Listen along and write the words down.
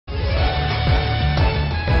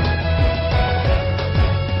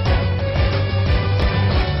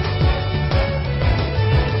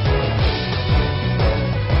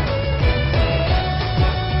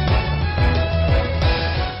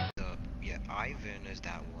Ivan is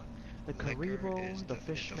that one. The Liquor Karibo, the is the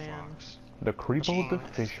Fishman. fox. The Creepo, the Gene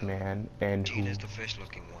is Fishman, and Gene who? is the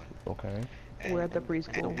fish-looking one. Okay. We're at the And And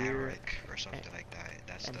the preschool. weird, Eric or and, something like that.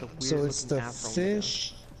 That's and the the So weird it's looking the afro nigga.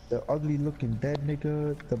 fish, the ugly looking dead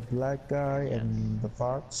nigga, the black guy, Yes. and the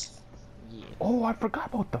fox. Yes. Oh, I forgot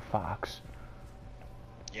about the fox.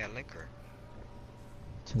 yeah, Liquor.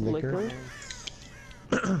 Liquor.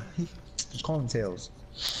 Liquor? Just call him Tails.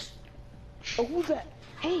 Oh, who's that?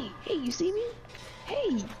 Hey, hey, you see me?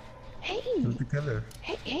 Hey, hey, Who's the killer?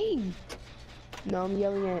 hey, hey. No, I'm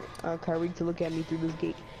yelling at Kyrie to look at me through this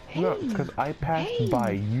gate. Hey, No, because I passed hey.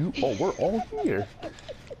 by you. Oh, we're all here.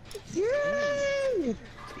 Yeah.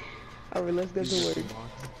 Alright, let's get to work.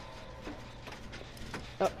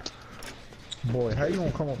 Oh, Boy, how you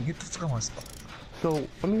gonna come up? Get the fuck on my spot. So,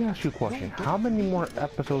 let me ask you a question. How many more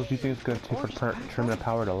episodes do you think it's going to take for Tournament of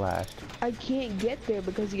Power to last? I can't get there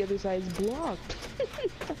because the other side is blocked.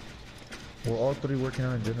 We're all three working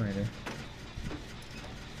on a generator.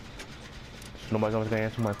 So nobody's going to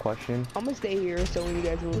answer my question. I'm gonna stay here so when you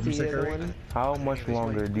guys will see the other one. How much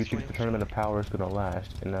longer do you think the Tournament of Power is going to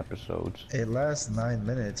last in episodes? It lasts 9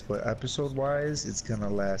 minutes, but episode-wise, it's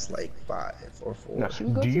gonna last like 5 or 4. Now, Should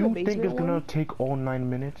we go do to you the think basement it's going to one? take all 9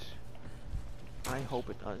 minutes? I hope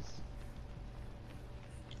it does.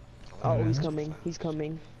 Oh, he's coming. He's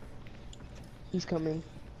coming. He's coming.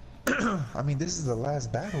 I mean, this is the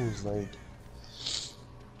last battles, like.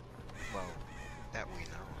 Well, that we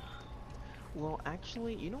know. Well,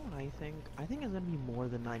 actually, you know what I think? I think it's gonna be more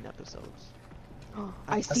than 9 episodes.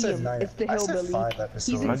 I see said him. 9. It's the I said hillbilly. 5 He's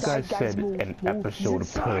episodes. My inside, guy guys. said Move, an move. episode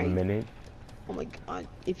He's per inside. minute. Oh my god!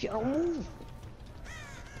 If you don't move,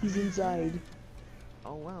 he's inside.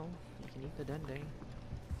 Oh well, you can eat the dende.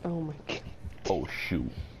 Oh my god! Oh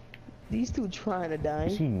shoot. These two trying to die.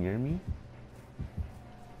 Is he near me?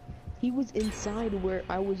 He was inside where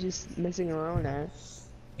I was just messing around at.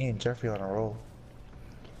 Me and Jeffrey on a roll.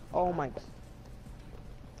 Oh my god!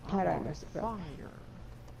 How'd I I'm mess it on up? fire.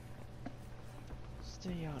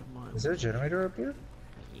 Stay out of my Is there a generator up here?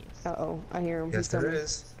 Yes. Uh oh! I hear him. Yes, He's there coming.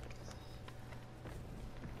 is.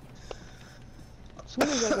 As soon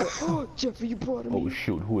as I go, oh Jeffrey, you brought him. Oh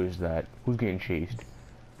shoot, who is that? Who's getting chased?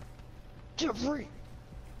 Jeffrey!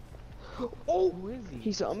 Oh! Who is he?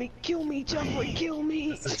 He saw me. Kill me, Jeffrey! Kill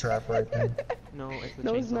me! It's a trap right there. No, it's the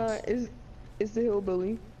No, it's chainsaws. not. It's the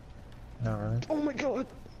hillbilly. No, really? Oh my god!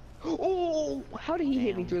 Oh! How did he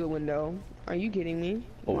hit me Damn. through the window? Are you kidding me?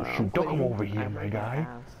 Oh Wow, I'm shoot, don't come quitting. over here, I'm my right guy.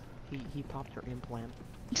 ass. He popped your implant.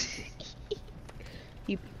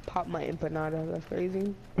 He popped my empanada. That's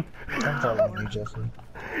crazy. I'm following you, Jeffrey.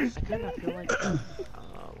 I kinda feel like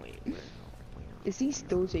wait, where? Is he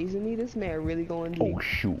still chasing me? This man really going deep. Oh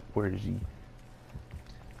shoot, where is he?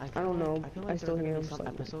 I don't know. I feel I like still there are hear gonna be him some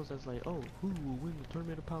somewhere. episodes that's like, oh, who will win the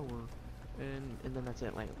tournament of power? And then that's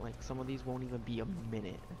it. Like some of these won't even be a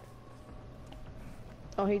minute.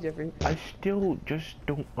 Oh, hey Jeffrey. I still just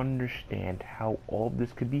don't understand how all of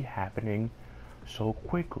this could be happening so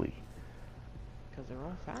quickly. Because they're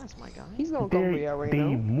all fast, my guy. He's gonna come for you right They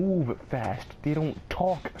now. move fast. They don't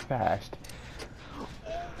talk fast.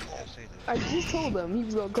 I just told them he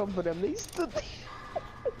was gonna come for them. They stood there.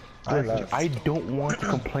 I don't want to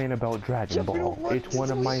complain about Dragon Ball. It's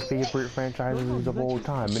one of my favorite franchises of all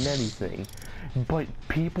time and anything. But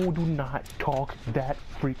people do not talk that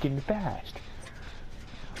freaking fast.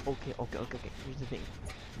 Okay. Here's the thing.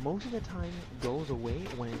 Most of the time goes away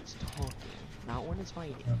when it's talking, not when it's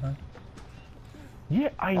fighting. Yeah,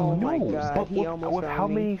 I Oh know, my God, but he almost with found how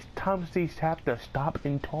me. many times they have to stop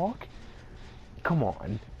and talk? Come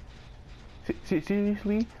on.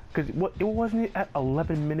 Seriously? Because what it wasn't it at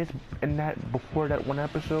 11 minutes in that before that one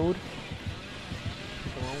episode?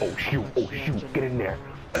 Oh shoot, get in there.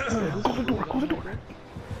 Close the door.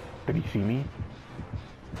 Did he see me?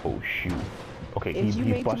 Oh shoot. Okay, If you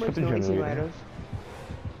he make too busted much the noise, he might generator. have.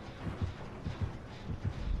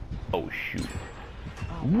 Oh shoot.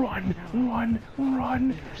 Oh, Run!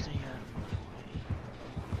 Better stay out of my way.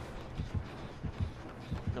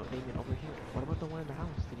 No, Damien, over here. What about the one in the house?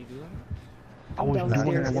 Did you do that? I was doing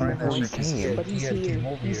Downstairs it in when the I first house. came. But he's Yeah, here. came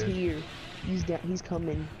over He's here. here. He's down. He's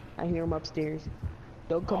coming. I hear him upstairs.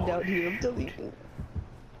 Don't come Oh, down here. I'm shoot. telling you.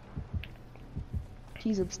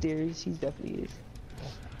 He's upstairs. He's definitely is.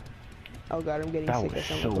 Oh god, I'm getting That sick. was I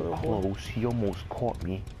sound so like a little boy. close. He almost caught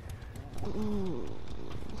me.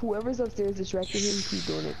 Whoever's upstairs distracting him, keep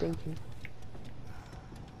doing it. Thank you.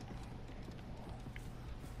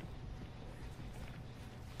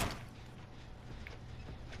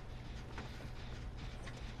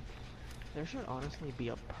 There should honestly be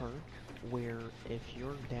a perk where if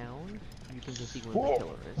you're down, you can just see where the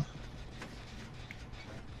killer is.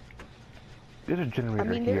 There's a generator I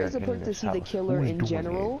mean, here there is a in perk to this see the house. killer Who's in doing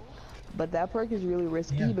general, but that perk is really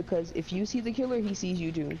risky Yeah. because if you see the killer, he sees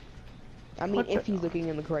you too. I mean, What if the- he's looking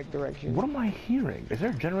in the correct it? direction. What am I hearing? Is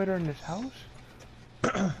there a generator in this house?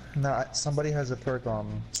 Nah, somebody has a perk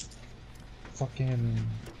on. Fucking.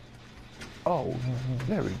 Oh,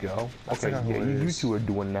 there we go. I Okay, forgot who yeah, it you is. two are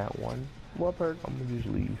doing that one. What perk? I'm gonna just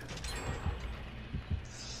leave.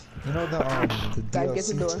 You know the Guys, get DLC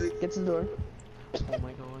to the door. chick? Get to the door. Oh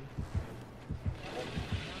my god.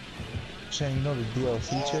 Shan, you know the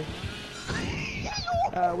DLC chick?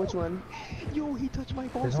 Which one? Yo, he touched my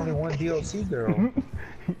ball There's only sack. one DLC girl.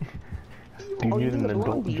 Do you Oh, you need think an the adult,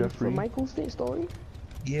 blondie from Jeffrey? Michael's story?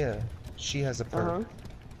 Yeah, she has a perk.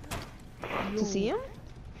 To see him?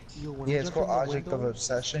 Yo, when Yeah, I it's jump called from the Object of window-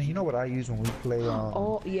 Obsession. You know what I use when we play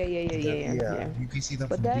Oh, yeah. You can see them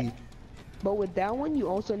But from that- deep. But with that one, you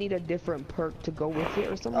also need a different perk to go with it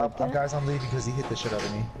or something like that. Guys, I'm leaving because he hit the shit out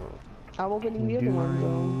of me. I'm opening the other one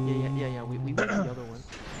though. Yeah, we went to the other one.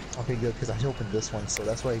 Okay, good, because I opened this one, so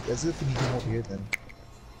that's why. As if he came over here then.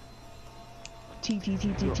 T Yo,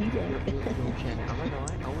 then. Shannon, I'm not gonna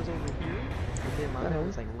lie, I was over here, and then my Uh-huh. man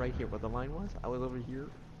was like right here where the line was. I was over here,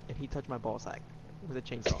 and he touched my ball sack with a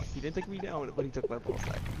chainsaw. He didn't take me down, but he took my ball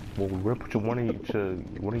sack. Well, we ripped one of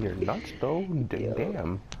your nuts though.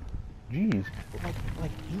 Damn. Jeez.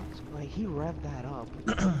 Like he revved that up.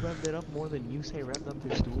 He revved it up more than you say revved up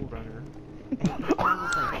this dual runner. And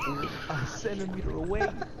I was like a centimeter away.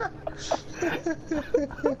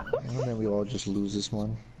 And then we all just lose this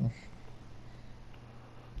one.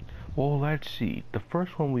 Well, let's see. The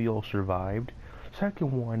first one we all survived.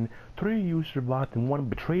 Second one, 3 of you survived and 1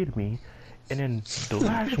 betrayed me. And then the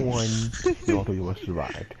last one, you all 3 of us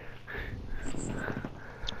survived.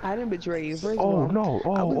 I didn't betray you. First of Oh all, no!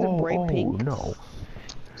 I was in bright pink, No!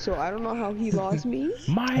 so I don't know how he lost me.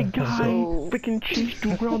 My guy So- freaking chased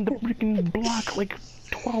you around the freaking block like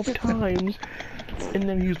 12 times, and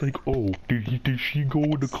then he's like, "Oh, did she go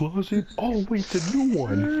in the closet? Oh, wait, the new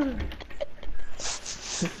one."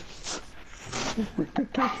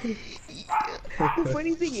 The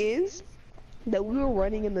funny thing is that we were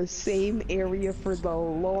running in the same area for the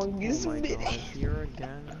longest Oh my minute. god, here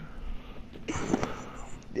again.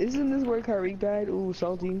 Isn't this where Kyrie died? Ooh,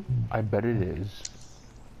 salty. I bet it is.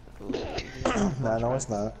 Nah, no, it's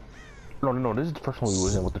not. No, this is the first one we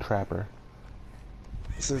was in with the trapper.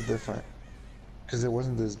 This is different. Because it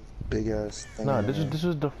wasn't this big ass thing. No, in this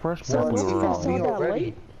there. is the first So one we it's were found saw me on. that already.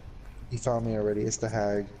 light? He found me already. It's the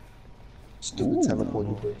hag. Stupid Ooh.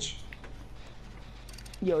 teleporting bitch.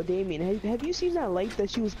 Yo, Damien, have you seen that light that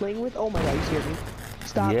she was playing with? Oh my god, you scared me.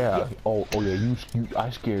 Stop. Yeah. Oh yeah. You. I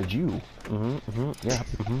scared you. Yeah.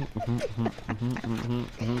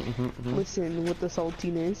 Listen with the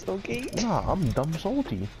saltiness, okay? Nah, I'm dumb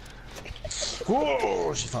salty.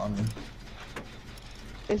 Whoa! She found me.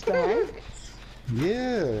 It's the hag?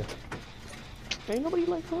 Yeah. Ain't nobody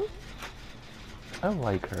like her? I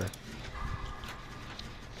like her.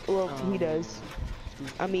 Well, he does.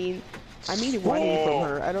 I mean wanting from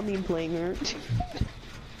her. I don't mean playing her.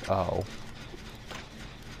 Oh.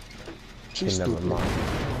 She's Never stupid.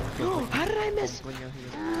 mind. How did I miss? Bring her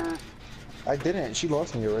here. I didn't. She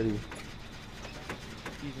lost me already.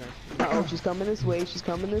 He's nice. Uh oh, she's coming this way. She's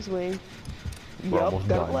coming this way. We're Yup, almost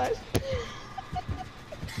got done. blast.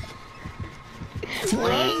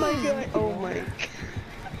 Oh my god. Oh my.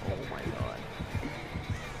 Oh my god.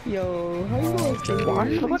 Yo, how you gonna think Why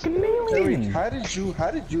you're fucking Eric, alien? how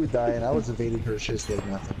did you die and I was evading her shit like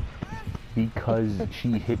nothing? Because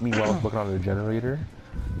she hit me while I was looking on the generator.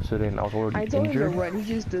 So then I was I already told him to injured. run.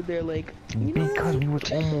 He just stood there like, you know Because what? we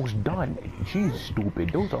was almost done. She's stupid.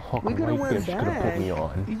 There was a hook We could've right there went she could have put back. me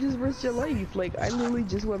on. You just risked your life. Like I literally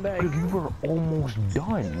just went back. Because you were almost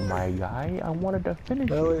done, my guy. I wanted to finish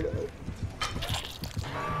it.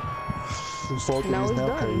 Whose fault Now it it's is now,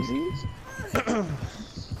 done. You Cody? see?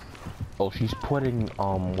 Oh, she's putting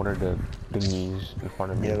one of the thingies in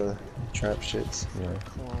front of me. Yeah, the trap shits. Yeah.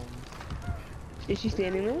 Is she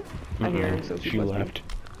standing there? I hear her, so She must be. left.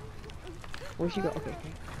 Where'd she go? Okay.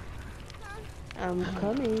 I'm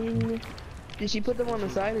coming. Did she put them on the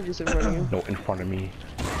side or just in front of you? No, in front of me.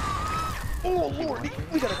 Oh lord!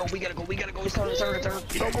 We gotta go. It's turn. Yep.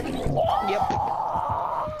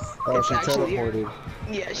 Oh, she actually her. teleported.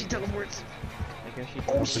 Yeah, she teleports. I guess she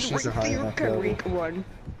Oh, So she's she's a right high there. enough Kyrie, level. run.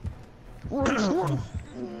 Run.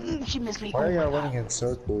 She missed me. Why Oh are my y'all God. running in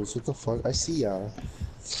circles? What the fuck? I see y'all.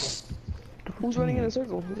 Who's running in a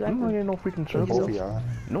circle? I'm not Exactly. in no freaking Both circle. of y'all.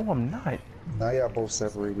 No, I'm not. Now y'all both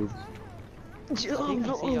separated. I see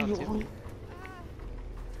y'all too.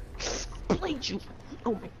 Played you.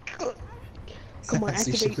 Oh my god. Come on,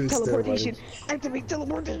 See, she activate was there, teleportation. Activate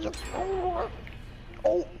teleportation.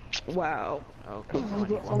 Oh, wow. Okay, fine.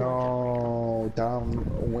 No,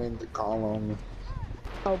 downwind column.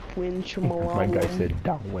 Upwind My guy Golem. said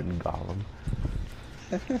downwind golem.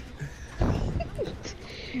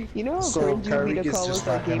 You know how So cringe it would be Kyrie to is call just us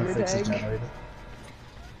our not gonna gamer fix the tag? generator.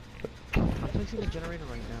 I'm fixing the generator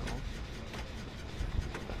right now.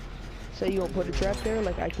 So you gonna put a trap there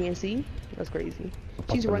like I can't see? That's crazy.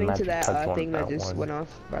 She's the running to magic that touch on thing that that just one. went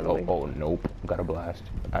off, by the Oh, way. oh, nope. Got a blast.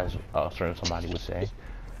 As certain somebody would say.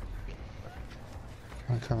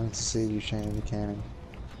 I'm coming to save you, Shannon the Cannon.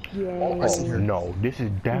 Yay. I see her. No, this is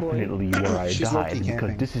definitely where I She's died low-key because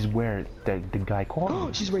camping. this is where the guy caught Oh,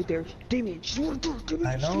 me. she's right there. Damien, she's right there. Damien,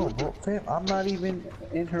 I she's know, right there. bro. Fam, I'm not even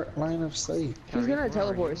in her line of sight. She's gonna Where are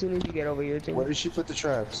teleport you? as soon as you get over here, Where too. did she put the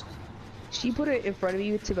traps? She put it in front of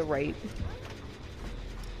you to the right.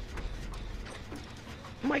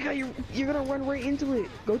 Oh my god, you're gonna run right into it.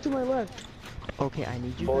 Go to my left. Okay, I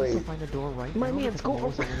need you Boy. guys to find the door right My now. man's because I'm go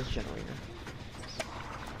almost over. over this generator.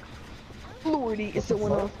 Lordy, it's the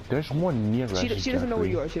one off. There's one near us. She doesn't know where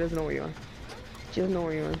you Jeffrey. are. She doesn't know where you are. She doesn't know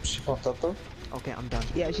where you are. She popped up though? Okay, I'm done.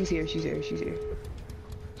 Yeah, she's here. She's here. She's here.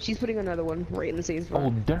 She's putting another one right in the same spot.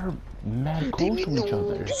 Oh, they're mad close to each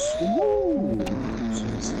other. Woo!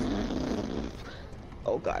 Jeez.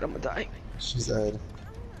 Oh god, I'm gonna die. She's dead.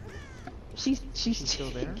 She's still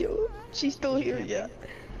there? Yo, she's still here. camping? Yeah.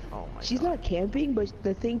 Oh my She's god. not camping, but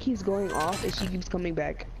the thing keeps going off and she keeps coming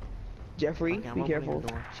back. Jeffrey, Okay, I'm be opening careful. the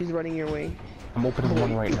door. She's running your way. I'm opening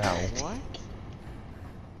one right now. What?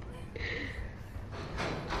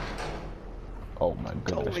 Oh my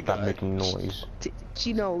goodness, my stop God. making noise.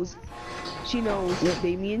 She knows. She knows.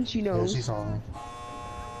 Damien, she Yeah, knows. she's on me.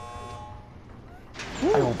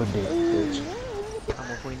 I opened it. Bitch.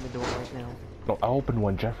 I'm opening the door right now. No, I opened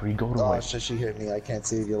one, Jeffrey. Go to Oh it. shit, she hit me. I can't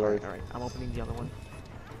save your life. Alright, I'm opening the other one.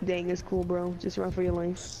 Dang, it's cool, bro. Just run for your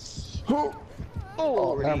life.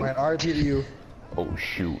 Oh, never mind. RP to you. Oh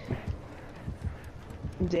shoot.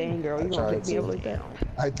 Dang, girl, you I gonna tried pick me up to. like that?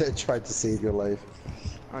 I did try to save your life.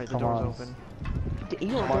 Alright, the Come door's on. open. You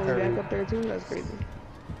gonna Come on, throw me Kyrie. back up there too? That's crazy.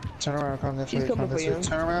 Turn around, come this She's way, come coming this for way. you.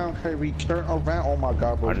 Turn around, Kyrie. Turn around. Oh my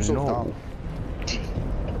god, bro. I You're so know. dumb.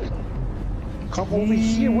 Come over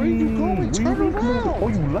here. Where are you going? Turn around. Oh,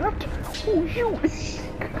 you left? Oh, you.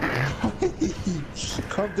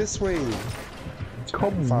 Come this way.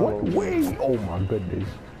 Come Follow. what way? Oh my goodness.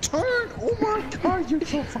 Turn! Oh my god, you're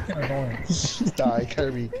so fucking annoying. Die,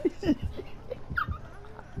 Kyrie.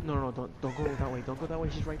 No, don't go that way. Don't go that way.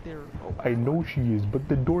 She's right there. Oh, I know she is, but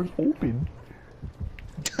the door's open.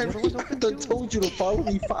 Kyrie, I done told you to follow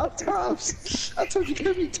me 5 times. I told you,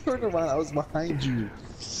 Kyrie, turn around. I was behind you.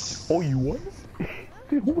 Oh, you was?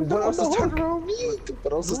 What else is turn around me?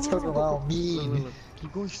 What else is No, turn no, around Look, me? look.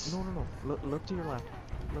 Keep going. No. Look to your left.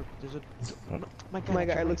 Look, there's a. No, my Oh my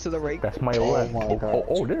god, it looks to the right. That's my Oh left. my Oh, God.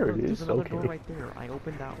 oh, there it Look, is. there's another Okay. door right there. I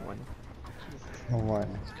opened that one. Oh my,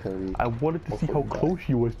 Kyrie. I wanted to see how God. close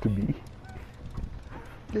she was to me.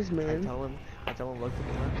 This I man. tell him look to the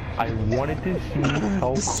left. I wanted to see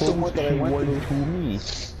how This is the close one that I she went was through. to me.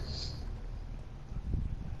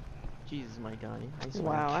 Jesus, my guy. I swear.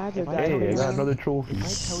 Wow, I had to If die. tell Hey, I you- got another trophy.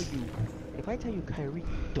 If I tell you, Kyrie,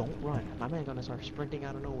 don't run, my man gonna start sprinting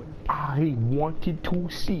out of nowhere. I wanted to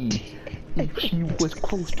see if she was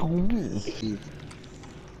close to me.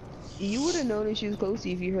 You would have known if she was close to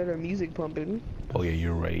you if you heard her music pumping. Oh yeah,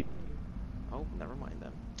 you're right. Oh, never mind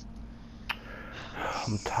then.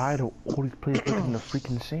 I'm tired of all these players looking the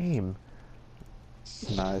freaking same.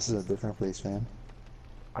 Nah, this is a different place, fam.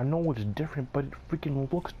 I know it's different, but it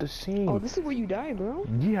freaking looks the same. Oh, this is where you die, bro.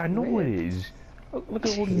 Yeah, I know Red. it is. Look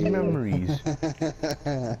at all these memories.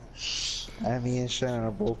 And me and Shannon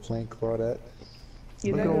are both playing Claudette.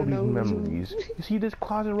 You're Look not at all gonna these know who's who. memories. You see this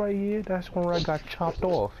closet right here? That's where I got chopped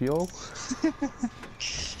off, yo.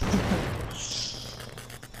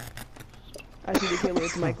 I see the killer.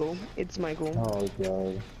 It's Michael. It's Michael. Oh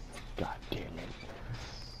god. God damn it.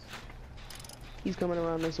 He's coming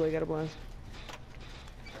around this way. Got a blast.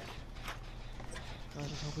 I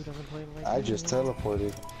just hope he doesn't play like I just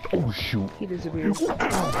teleported. Oh shoot. He disappeared.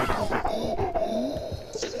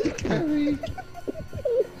 Kyrie!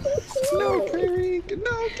 No, Kyrie!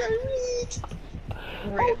 No, Kyrie!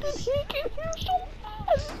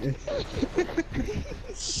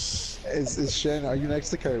 Is Shannon, are you next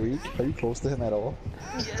to Kyrie? Are you close to him at all?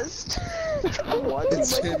 Yes.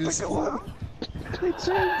 It's Shannon's fault. It's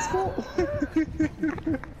Shannon's fault.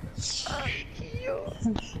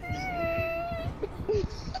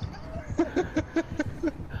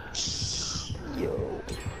 Yo.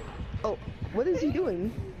 Oh, what is he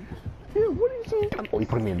doing? Yeah, what are you saying? Oh, he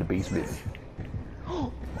put me in the basement.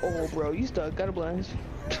 Oh, bro, you stuck. Gotta blast.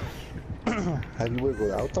 Have you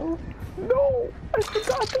wiggled out though? No! I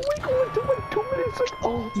forgot to wiggle until like 2 minutes ago.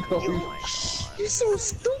 Oh, no. You're so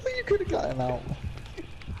stupid. You could have gotten out.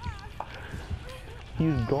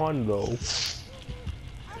 He's gone though.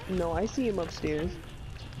 No, I see him upstairs.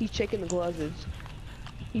 He's checking the closets.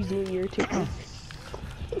 He's doing your ticket.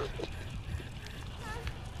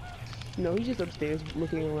 No, he's just upstairs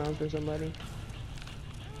looking around for somebody.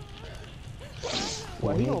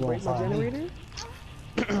 Why, he gonna break my generator?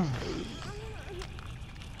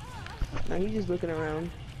 No, he's just looking around.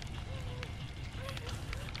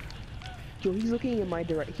 Yo, he's looking in my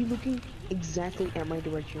direction. He's looking exactly at my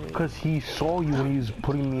direction right now. Cause he saw you when he was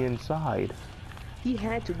putting me inside. He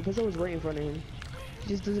had to, because I was right in front of him. He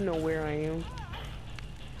just doesn't know where I am.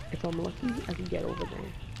 If I'm lucky, I can get over there.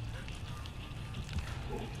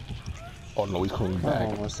 Oh no, he's coming back.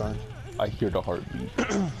 Almost done. I hear the heartbeat.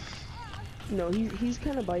 No, he's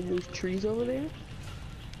kind of by those trees over there.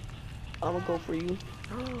 I'm gonna go for you.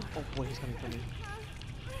 Oh boy, he's coming for me.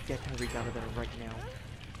 Get Henry out of there right now.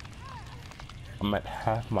 I'm at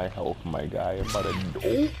half my health, my guy. I'm about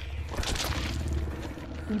to.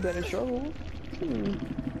 You better struggle. Someone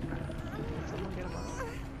get him out.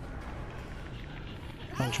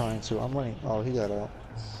 I'm trying to. I'm running. Oh, he got out.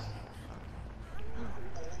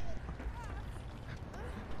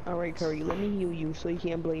 Alright, Curry, let me heal you so you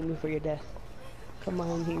can't blame me for your death. Come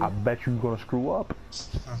on here. I bet you're gonna screw up.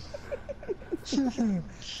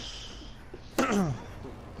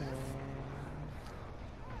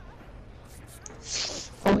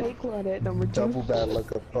 Oh, hey, Claudette, number 2. Double bad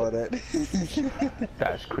luck of Claudette.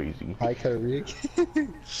 That's crazy. Hi, Kyrie.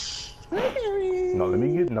 No, let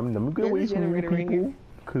me get away There's a from you generator right people. here.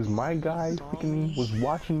 Cause my guy freaking was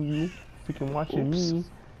watching you. Freaking watching me.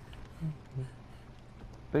 I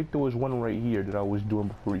think there was one right here that I was doing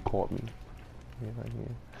before he caught me. Yeah, right here.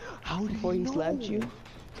 How did Before he know? slapped you.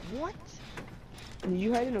 What? Did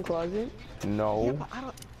you hide in a closet? No. Yeah, but I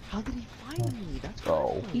don't. How did he find me? That's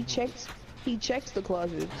Oh. crazy. He checks the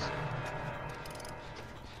closets.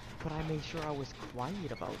 But I made sure I was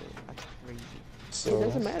quiet about it. That's crazy. So, It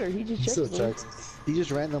doesn't matter. He just he checks still them. checks. He just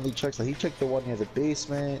randomly checks. Like, he checked the one near the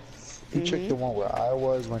basement. He checked the one where I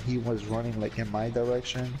was when he was running, like, in my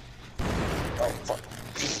direction. Oh, fuck.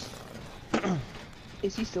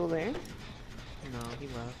 Is he still there? No, he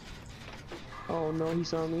left. Oh no, he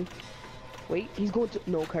saw me. Wait, he's going to.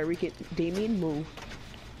 No, Kyrie, Damien, move.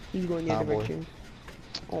 He's going your Boy. direction.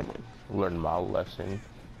 Oh my. Learn my lesson.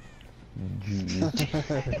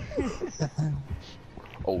 Jeez.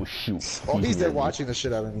 Oh shoot. Oh, he's there here. watching the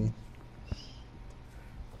shit out of me.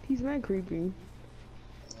 He's not creepy.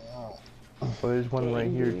 Oh, there's one right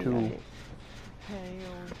here too. Hell,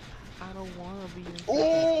 I don't wanna be in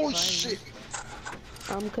Oh, fight. shit.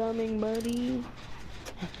 I'm coming, buddy.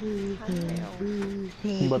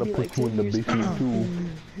 I'm about to put you in the basement too.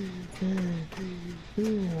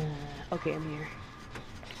 Okay, I'm here.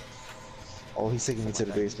 Oh, he's taking me to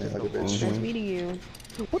the basement like a bitch. Nice meeting you.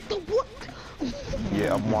 What the what?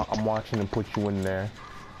 Yeah, I'm watching him put you in there.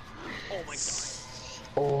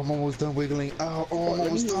 Oh, I'm almost done wiggling. Oh, Oh, I'm let me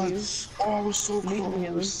almost heal done. you. Oh, I was so Let me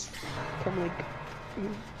heal close. Come like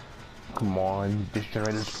Come on, this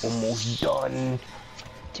generator's almost done.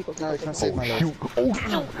 tickle. Alright, can I save Oh my life? shoot! Oh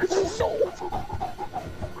shoot! Oh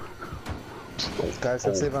no! Guys,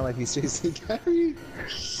 can I save my life? He's chasing Gary.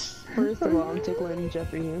 First of all, I'm tickling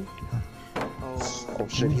Jeffrey here. Oh, Oh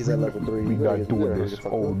shit, he's at level 3. We not doing better this.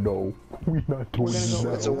 Oh no, we not doing We're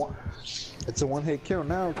gonna this. go- now. It's a one-hit kill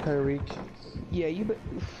now, Kyrie. Yeah, you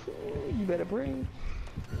better pray.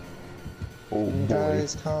 Oh boy.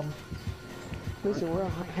 Guys, come. Listen, we're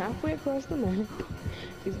halfway across the map.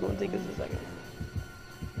 It's gonna take us a second.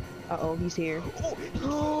 Uh-oh, he's here.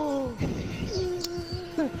 oh,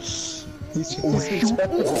 He's chasing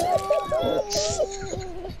Gary.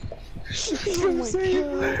 Oh my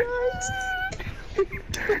god!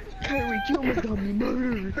 Kyrie, you almost got me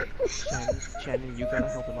murdered! Shannon, you gotta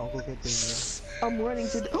help him. I'll go get Damien. I'm running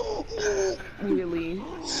to the- Really?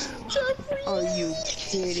 Are you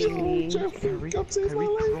kidding me? Kyrie,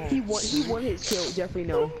 Kyrie, He won his kill. Jeffrey,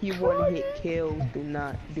 no. He one hit kill. Do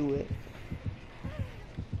not do it.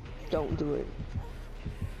 Don't do it.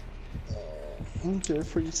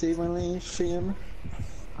 Jeffrey, save my life, fam.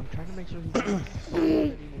 I'm trying to make sure he's not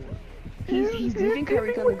anymore. He's leaving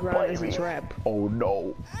Kyrie on the ground as a trap. Oh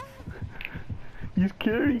no. He's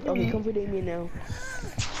carrying Okay, me. come for Damien now.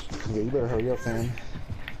 Yeah, you better hurry up, fam.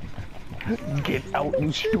 Get out,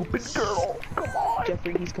 you stupid girl. Come on.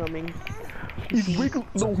 Jeffrey, he's coming. He's wiggling.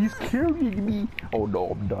 No, he's carrying me. Oh no,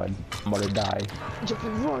 I'm done. I'm gonna die. Jeffrey,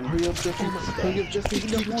 run! Hurry up, Jeffrey. Hurry up, Jeffrey.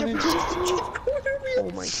 Jeffrey. Oh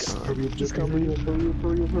my god. Hurry up, He's Jeffrey, coming. hurry up, hurry up,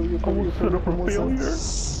 hurry up, hurry up, I hurry was up, set up for hurry up, failure.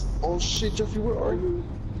 Oh shit, Jeffrey, where are you?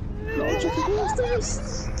 No, Jeffrey, go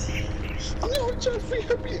upstairs. No, Jeffrey,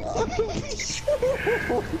 hurry up.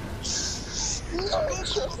 No,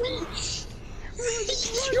 Jeffrey.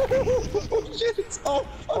 Yo, shit, it's off.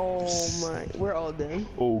 Oh my. We're all dead.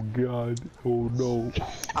 Oh god. Oh no.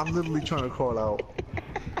 I'm literally trying to crawl out.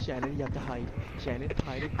 Shannon, you have to hide. Shannon,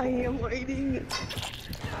 hide it. I am hiding.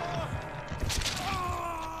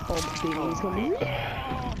 Oh, Damien's coming.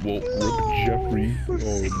 Well, Rip Jeffrey.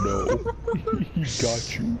 Oh no. He got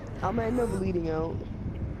you. I'm gonna end up bleeding out.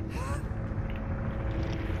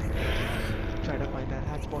 Try to find that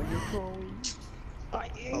hatch while you're crawling. I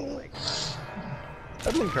am. Oh my god. I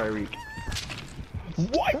blame Kyrie.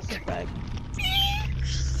 What? That's a fact.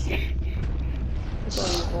 It's all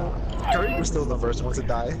your fault. Kyrie was still the first one to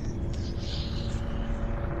die.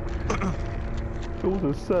 It was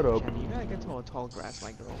a setup. Shannon, you gotta get to a tall grass,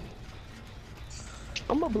 my girl.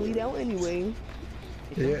 I'm gonna bleed out anyway.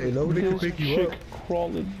 Yeah, and nobody can pick you up. Chick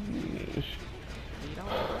crawling. Bleed out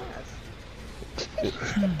the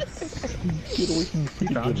grass. Get away from the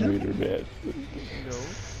freaking generator, man. No.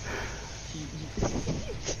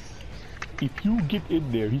 If you get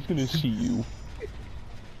in there, he's gonna see you.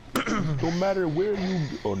 No matter where you.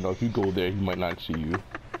 Oh no, if you go there, he might not see you.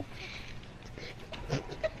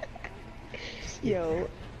 Yo,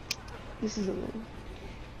 this is annoying.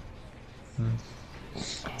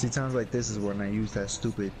 See, times like this is when I use that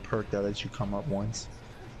stupid perk that lets you come up once.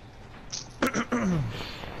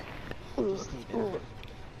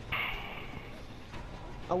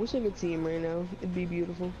 I wish I could see him right now. It'd be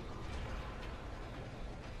beautiful.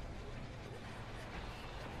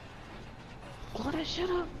 Claudia, shut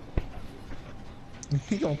up.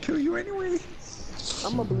 He gonna kill you anyway.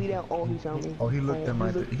 I'm gonna bleed out. Oh, he found me. Oh, he looked in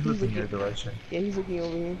my. He looked in your looking. direction. Yeah, he's looking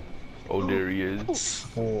over here. Oh, there he is.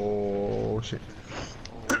 Oh shit.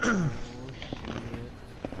 Oh,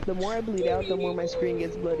 The more I bleed out, the more my screen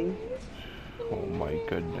gets bloody. Oh my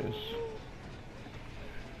goodness.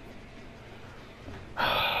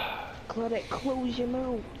 Claudette, close your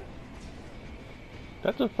mouth.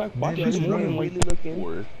 That's a fact. Watch Man, this he's morning really like looking.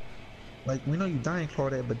 four. Like we know you dying,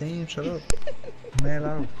 Claudette, but damn, shut up. Man,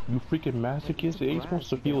 I don't. You freaking masochist. It ain't supposed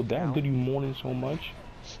to feel that good. You mourning so much.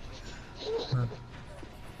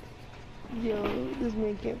 Yo, this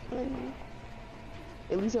man can't find me.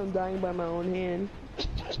 At least I'm dying by my own hand.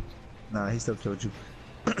 Nah, he still killed you.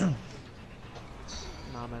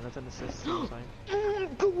 Nah, man, that's an assist. Sign.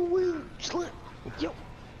 Go away, slut. Yo,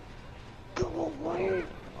 go away.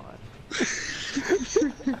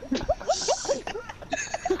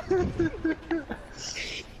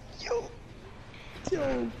 Yo,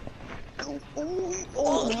 yo, go away.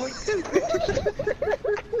 Oh my god.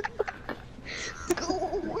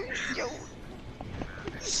 Go away, yo.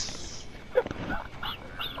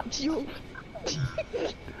 Yo.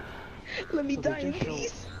 Let me So die in they just show-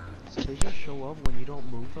 peace. So they just show up when you don't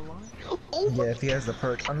move a lot? Oh my. Yeah, if he has the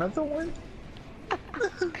perk. Another one? Oh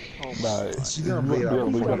my Nah, god. She's gonna bleed out.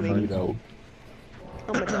 we gotta Coming. bleed out.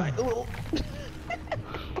 I'm gonna die. Oh.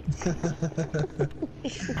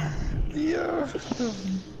 Yeah.